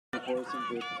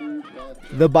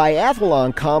The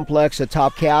biathlon complex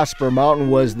atop Casper Mountain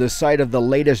was the site of the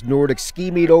latest Nordic ski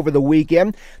meet over the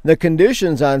weekend. The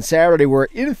conditions on Saturday were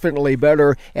infinitely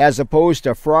better as opposed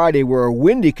to Friday, where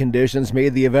windy conditions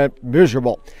made the event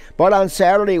miserable. But on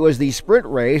Saturday it was the sprint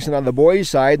race, and on the boys'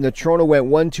 side, Natrona went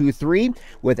 1-2-3,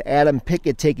 with Adam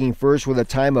Pickett taking first with a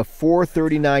time of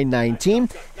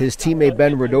 4:39.19. His teammate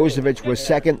Ben Radozovic was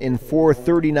second in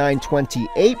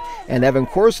 4:39.28, and Evan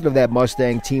Corson of that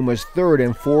Mustang team was third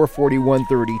in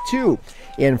 4:41.32.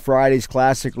 In Friday's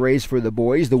classic race for the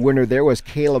boys, the winner there was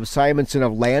Caleb Simonson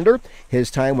of Lander.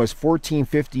 His time was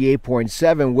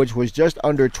 14:58.7, which was just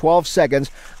under 12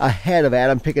 seconds ahead of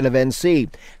Adam Pickett of NC.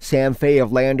 Sam Fay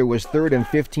of Lander was third in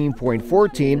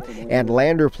 15.14, and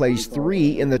Lander placed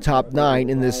 3 in the top 9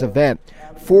 in this event.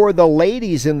 For the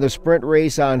ladies in the sprint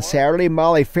race on Saturday,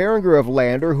 Molly Farringer of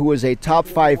Lander, who was a top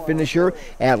 5 finisher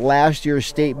at last year's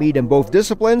state meet in both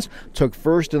disciplines, took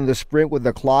first in the sprint with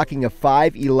a clocking of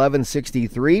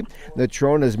 5:11.63.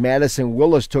 Natrona's Madison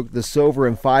Willis took the silver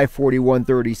in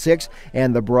 5:41.36,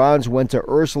 and the bronze went to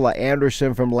Ursula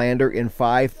Anderson from Lander in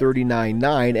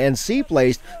 5:39.9, and C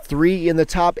placed 3 in the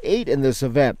top 8 in this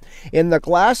event. In the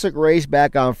classic race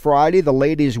back on Friday, the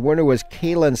ladies' winner was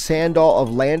Kaylin Sandahl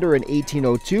of Lander in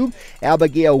 18:02.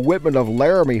 Abigail Whitman of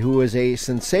Laramie, who is a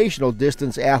sensational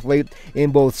distance athlete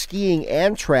in both skiing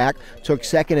and track, took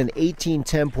second in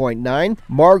 18:10.9.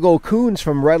 Margot Coons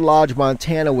from Red Lodge,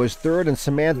 Montana was third, and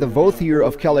Samantha Vothier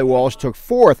of Kelly Walsh took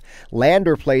fourth.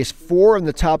 Lander placed 4 in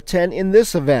the top 10 in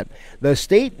this event. The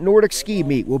state Nordic ski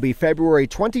meet will be February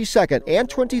 22nd and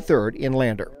 23rd in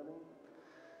Lander.